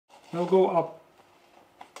Now go up.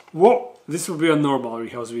 Whoa! This will be a normal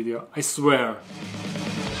rehouse video, I swear.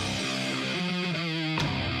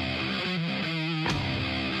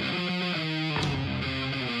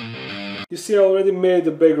 You see, I already made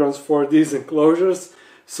the backgrounds for these enclosures,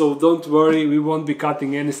 so don't worry, we won't be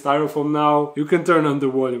cutting any styrofoam now. You can turn on the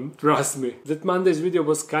volume, trust me. That Monday's video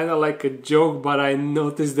was kinda like a joke, but I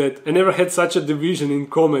noticed that I never had such a division in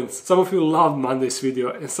comments. Some of you loved Monday's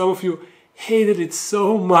video and some of you hated it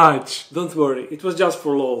so much. Don't worry, it was just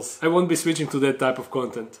for lols. I won't be switching to that type of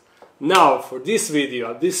content. Now, for this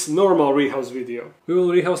video, this normal rehouse video, we will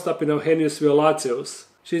rehouse tapinauchenius violaceus.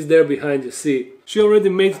 She's there behind you, see. She already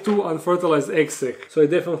made 2 unfertilized egg sacs, so I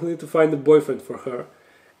definitely need to find a boyfriend for her.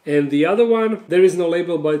 And the other one, there is no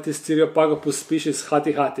label, but it is cyriopagopus species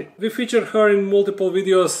hati. We featured her in multiple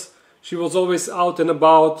videos. She was always out and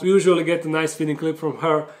about. We usually get a nice fitting clip from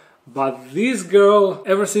her. But this girl,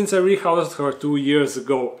 ever since I rehoused her 2 years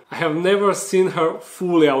ago, I have never seen her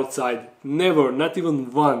fully outside. Never, not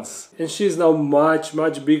even once. And she is now much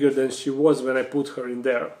bigger than she was when I put her in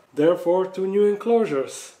there. Therefore, 2 new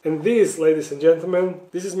enclosures. And this, ladies and gentlemen,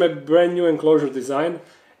 this is my brand new enclosure design.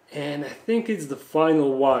 And I think it's the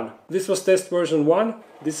final one. This was test version 1,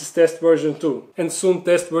 this is test version 2. And soon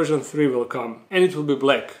test version 3 will come. And it will be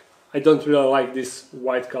black. I don't really like this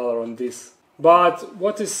white color on this. But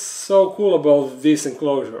what is so cool about this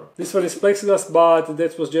enclosure? This one is plexiglass, but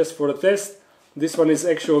that was just for the test. This one is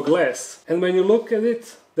actual glass. And when you look at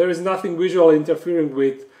it, there is nothing visual interfering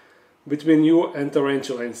between you and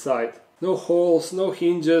tarantula inside. No holes, no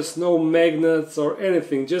hinges, no magnets or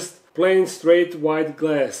anything, just plain straight white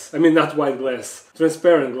glass. I mean, not white glass,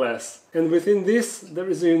 transparent glass. And within this there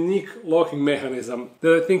is a unique locking mechanism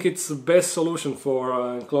that I think it's the best solution for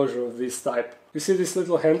an enclosure of this type. You see this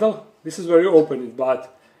little handle? This is where you open it,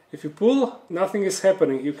 but if you pull, nothing is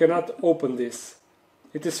happening. You cannot open this.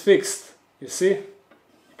 It is fixed, you see?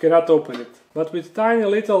 You cannot open it. But with tiny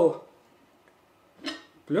little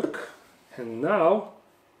look, and now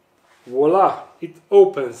voila, it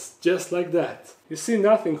opens just like that. You see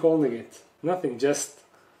nothing holding it, nothing, just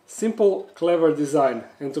simple, clever design.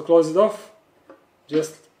 And to close it off,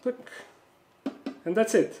 just click, and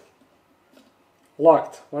that's it.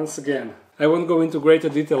 Locked, once again. I won't go into greater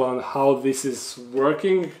detail on how this is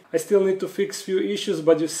working. I still need to fix few issues,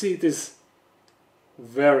 but you see it is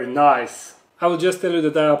very nice. I will just tell you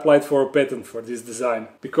that I applied for a patent for this design,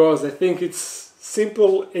 because I think it's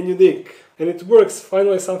simple and unique. And it works,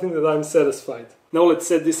 finally something that I'm satisfied. Now let's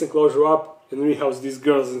set this enclosure up and rehouse these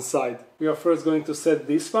girls inside. We are first going to set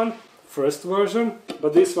this one, first version,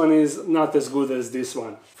 but this one is not as good as this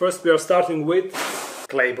one. First we are starting with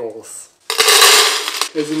clay balls.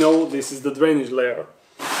 As you know, this is the drainage layer.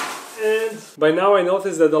 And by now I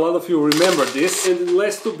noticed that a lot of you remember this, and in the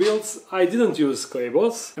last 2 builds I didn't use clay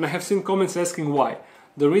balls, and I have seen comments asking why.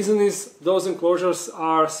 The reason is those enclosures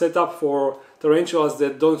are set up for tarantulas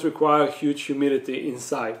that don't require huge humidity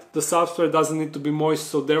inside. The substrate doesn't need to be moist,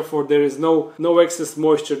 so therefore there is no excess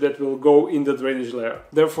moisture that will go in the drainage layer.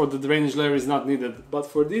 Therefore the drainage layer is not needed. But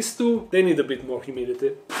for these 2, they need a bit more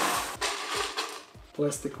humidity.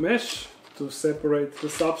 Plastic mesh to separate the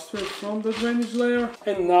substrate from the drainage layer.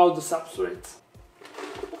 And now the substrate.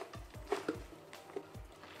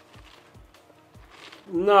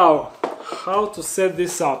 Now, how to set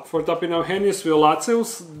this up. For tapinauchenius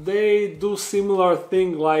violaceus, they do similar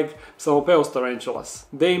thing like Psalmopeus tarantulas.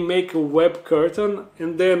 They make a web curtain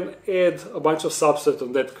and then add a bunch of substrate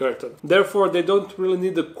on that curtain. Therefore, they don't really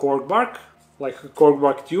need a cork bark, like a cork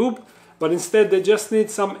bark tube, but instead they just need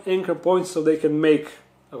some anchor points so they can make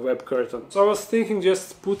a web curtain. So I was thinking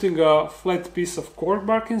just putting a flat piece of cork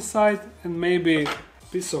bark inside and maybe a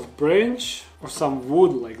piece of branch or some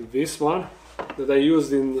wood like this one that I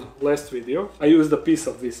used in last video. I used a piece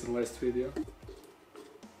of this in last video.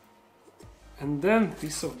 And then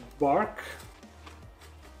piece of bark.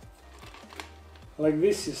 Like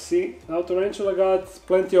this, you see. Now tarantula got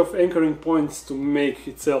plenty of anchoring points to make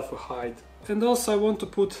itself a hide. And also I want to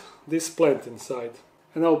put this plant inside.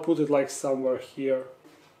 And I'll put it like somewhere here.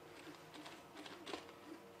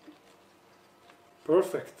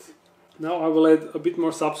 Perfect. Now I will add a bit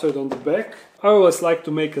more substrate on the back. I always like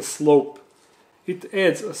to make a slope. It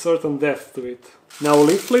adds a certain depth to it. Now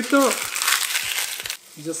leaf litter.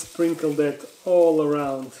 Just sprinkle that all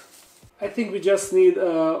around. I think we just need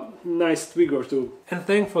a nice twig or 2. And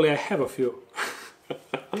thankfully I have a few.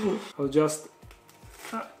 I'll just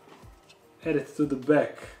add it to the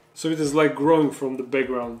back. So it is like growing from the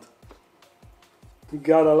background. You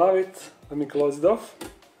gotta love it. Let me close it off.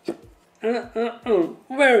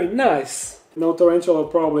 Very nice! Now tarantula will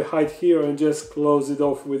probably hide here and just close it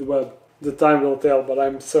off with web. The time will tell, but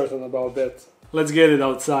I'm certain about that. Let's get it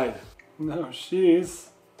outside. Now she is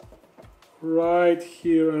right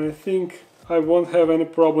here, and I think I won't have any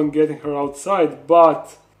problem getting her outside,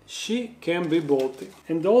 but she can be bolty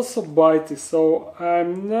and also bitey, so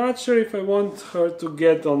I'm not sure if I want her to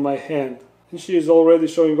get on my hand. And she is already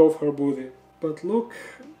showing off her booty. But look,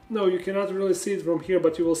 no, you cannot really see it from here,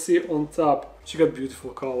 but you will see it on top. She got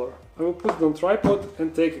beautiful color. I will put it on tripod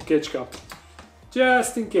and take a catch cup,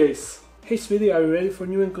 just in case. Hey sweetie, are you ready for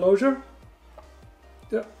new enclosure?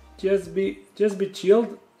 Yeah, just be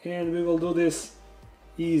chilled, and we will do this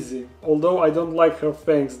easy. Although I don't like her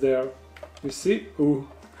fangs there. You see? Ooh.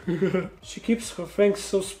 She keeps her fangs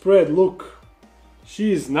so spread, look.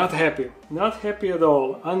 She is not happy. Not happy at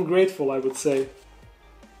all. Ungrateful, I would say.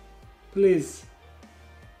 Please.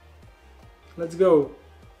 Let's go.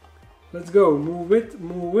 Let's go. Move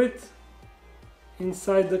it.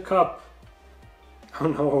 Inside the cup. Oh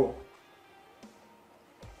no.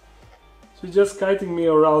 She's just kiting me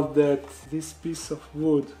around this piece of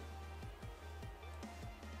wood.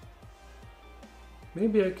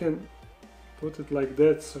 Maybe I can put it like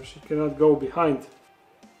that so she cannot go behind.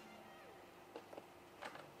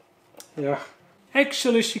 Yeah,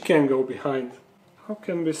 actually she can go behind. How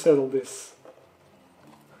can we settle this?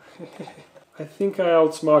 I think I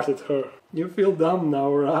outsmarted her. You feel dumb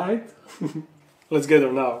now, right? Let's get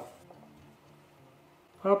her now.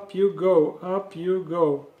 Up you go, up you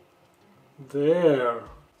go. There.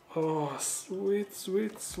 Oh, sweet,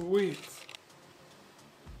 sweet, sweet.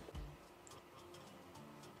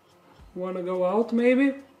 Wanna go out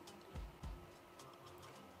maybe?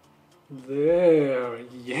 There,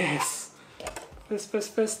 yes. Fast,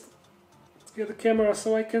 fast, fast. Let's get the camera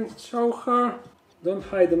so I can show her. Don't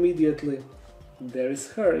hide immediately. There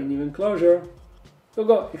is her in new enclosure.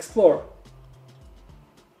 Go, explore.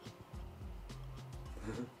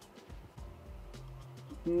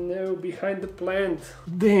 No, behind the plant.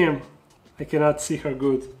 Damn, I cannot see her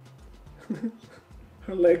good.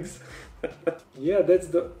 Her legs. Yeah,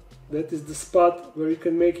 that is the spot where you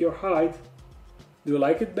can make your hide. Do you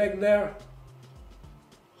like it back there?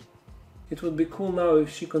 It would be cool now if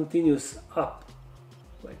she continues up.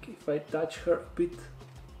 Like if I touch her a bit.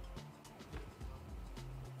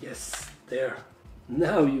 Yes, there.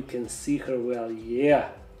 Now you can see her well. Yeah,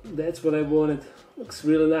 that's what I wanted. Looks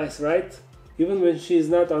really nice, right? Even when she is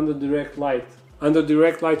not under direct light. Under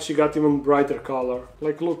direct light she got even brighter color.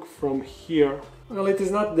 Like look from here. Well, it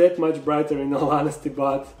is not that much brighter in all honesty,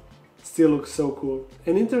 but still looks so cool.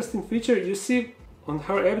 An interesting feature, you see on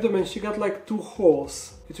her abdomen she got like 2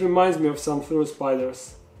 holes. It reminds me of some fruit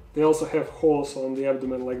spiders. They also have holes on the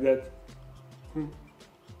abdomen like that.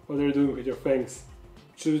 What are you doing with your fangs?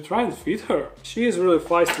 Should we try and feed her? She is really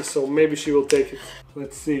feisty, so maybe she will take it.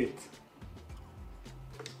 Let's see it.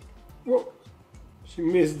 Whoa! She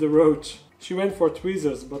missed the roach. She went for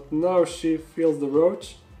tweezers, but now she feels the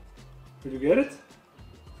roach. Did you get it?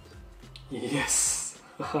 Yes!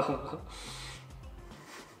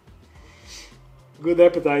 Good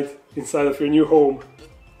appetite inside of your new home.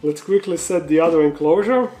 Let's quickly set the other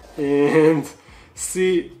enclosure and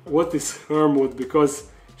see what is her mood, because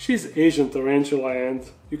she's Asian tarantula and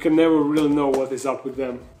you can never really know what is up with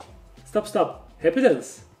them. Stop! Happy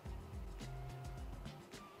dance!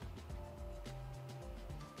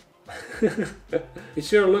 It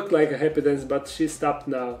sure looked like a happy dance, but she stopped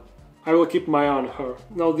now. I will keep my eye on her.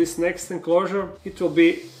 Now this next enclosure, it will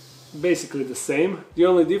be basically the same. The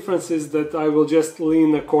only difference is that I will just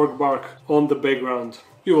lean a cork bark on the background.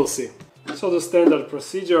 You will see. So the standard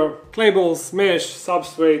procedure: clay balls, mesh,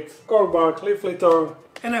 substrate, cork bark, leaf litter,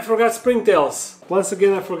 and I forgot springtails. Once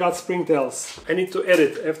again I forgot springtails. I need to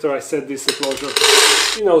edit after I set this enclosure.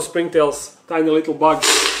 You know, springtails, tiny little bugs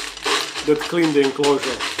that clean the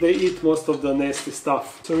enclosure. They eat most of the nasty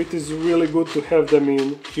stuff, so it is really good to have them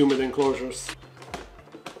in humid enclosures.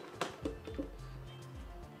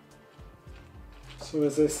 So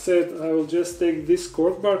as I said, I will just take this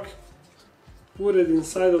cork bark, put it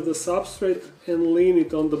inside of the substrate and lean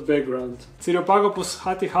it on the background. Cyriopagopus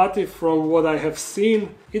hati, from what I have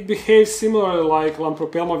seen, it behaves similarly like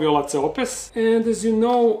Lampropelma violaceus, and as you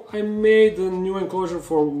know, I made a new enclosure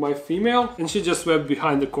for my female and she just went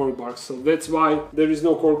behind the cork bark, so that's why there is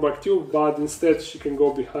no cork bark tube, but instead she can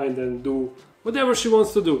go behind and do whatever she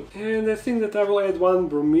wants to do. And I think that I will add one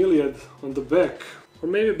bromeliad on the back, or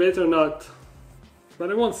maybe better not, but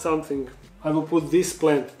I want something. I will put this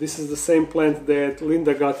plant. This is the same plant that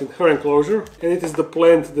Linda got in her enclosure, and it is the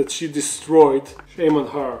plant that she destroyed. Shame on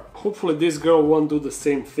her. Hopefully this girl won't do the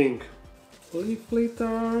same thing. Leaf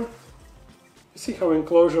litter. You see how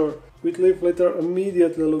enclosure with leaf litter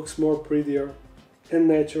immediately looks more prettier and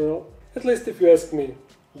natural. At least if you ask me,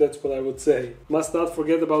 that's what I would say. Must not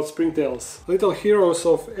forget about springtails, little heroes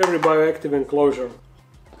of every bioactive enclosure.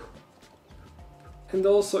 And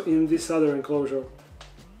also in this other enclosure.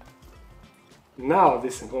 Now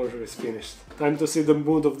this enclosure is finished. Time to see the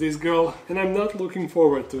mood of this girl, and I'm not looking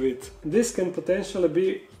forward to it. This can potentially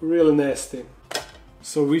be really nasty.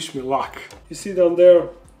 So wish me luck. You see down there,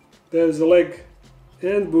 there's a leg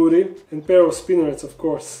and booty and pair of spinnerets, of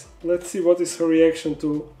course. Let's see what is her reaction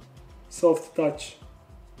to soft touch.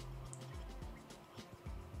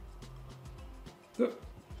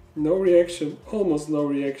 No reaction, almost no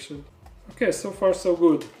reaction. Okay, so far so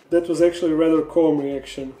good. That was actually a rather calm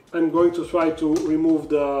reaction. I'm going to try to remove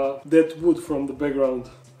the dead wood from the background,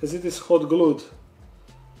 as it is hot glued.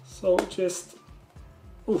 So just...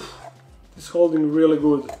 oof, it's holding really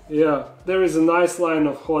good. Yeah, there is a nice line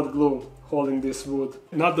of hot glue holding this wood.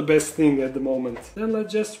 Not the best thing at the moment. Then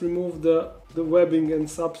let's just remove the webbing and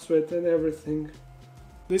substrate and everything.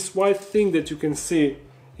 This white thing that you can see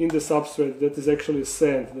in the substrate, that is actually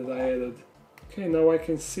sand that I added. Okay, now I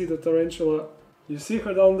can see the tarantula. You see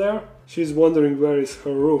her down there? She's wondering where is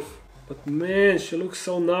her roof. But man, she looks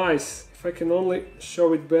so nice. If I can only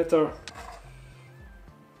show it better.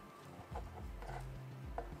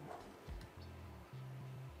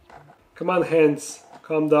 Come on, hands,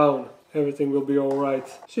 calm down. Everything will be alright.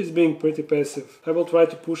 She's being pretty passive. I will try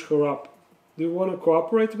to push her up. Do you want to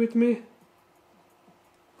cooperate with me?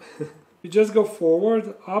 You just go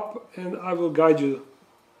forward, up, and I will guide you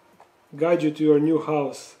to your new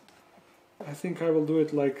house. I think I will do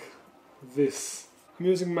it like this. I'm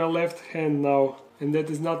using my left hand now, and that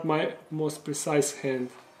is not my most precise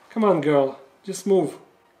hand. Come on, girl, just move.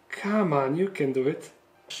 Come on, you can do it.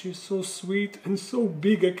 She's so sweet and so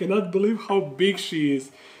big. I cannot believe how big she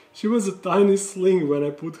is. She was a tiny sling when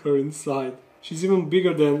I put her inside. She's even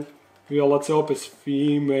bigger than violaceus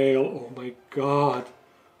female. Oh my god.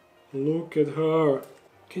 Look at her.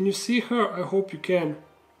 Can you see her? I hope you can.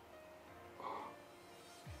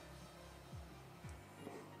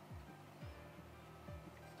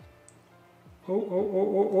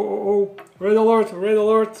 Oh. Red alert, red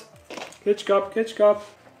alert. Catch cup, catch cup.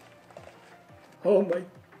 Oh my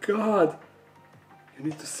god. You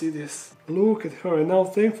need to see this. Look at her. And now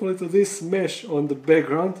thankfully to this mesh on the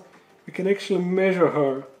background, we can actually measure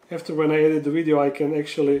her. After when I edit the video, I can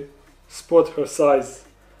actually spot her size.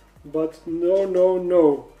 But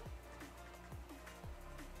no.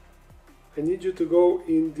 I need you to go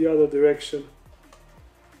in the other direction.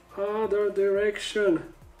 Other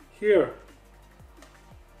direction. Here.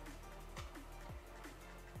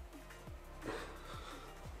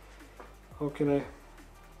 How can I?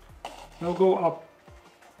 I'll go up.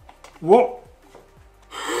 Whoa!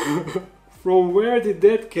 From where did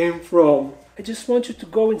that came from? I just want you to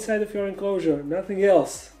go inside of your enclosure, nothing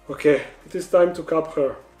else. Okay, it is time to cup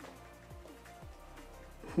her.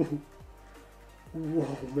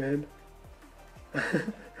 Whoa, man.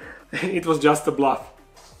 It was just a bluff.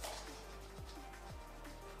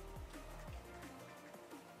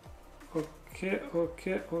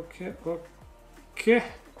 Okay.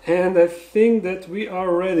 And I think that we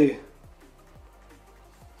are ready.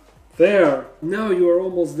 There! Now you are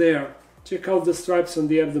almost there. Check out the stripes on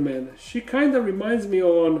the abdomen. She kinda reminds me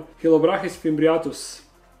on Hylobrachys fimbriatus.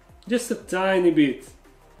 Just a tiny bit.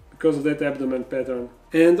 Because of that abdomen pattern.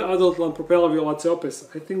 And adult Lampropella violaceus.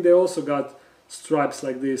 I think they also got stripes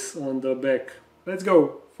like this on the back. Let's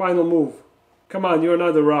go. Final move. Come on, you're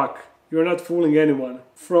not a rock. You're not fooling anyone.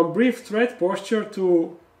 From brief threat posture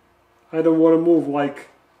to I don't want to move like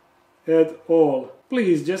at all.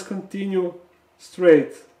 Please just continue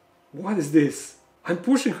straight. What is this? I'm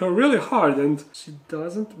pushing her really hard and she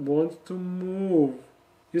doesn't want to move.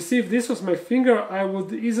 You see, if this was my finger, I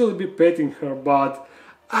would easily be petting her, but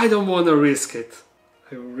I don't want to risk it.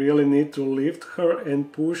 I really need to lift her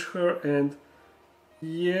and push her and...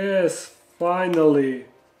 yes, finally.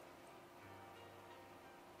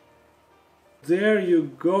 There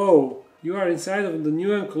you go. You are inside of the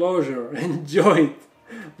new enclosure. Enjoy it.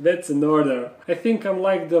 That's an order. I think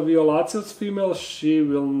unlike the violaceus female, she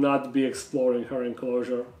will not be exploring her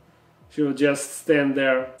enclosure. She will just stand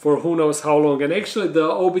there for who knows how long. And actually the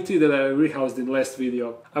OBT that I rehoused in last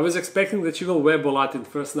video, I was expecting that she will web a lot in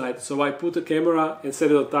first night, so I put a camera and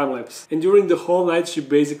set it on time-lapse. And during the whole night she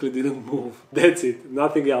basically didn't move. That's it,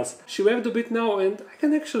 nothing else. She webbed a bit now and I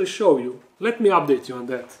can actually show you. Let me update you on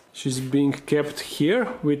that. She's being kept here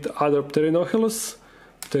with other Pterinochilus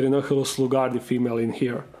lugardi female in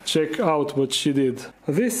here. Check out what she did.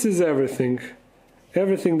 This is everything.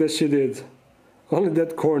 Everything that she did. Only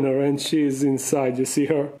that corner and she is inside, you see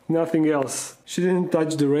her? Nothing else. She didn't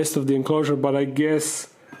touch the rest of the enclosure, but I guess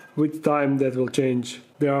with time that will change.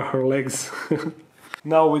 There are her legs.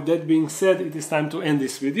 Now with that being said, it is time to end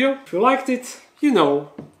this video. If you liked it, you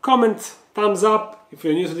know, comment, thumbs up. If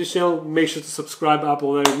you're new to this channel, make sure to subscribe. I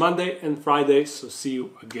upload every Monday and Friday, so see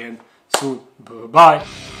you again soon.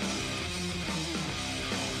 Bye-bye.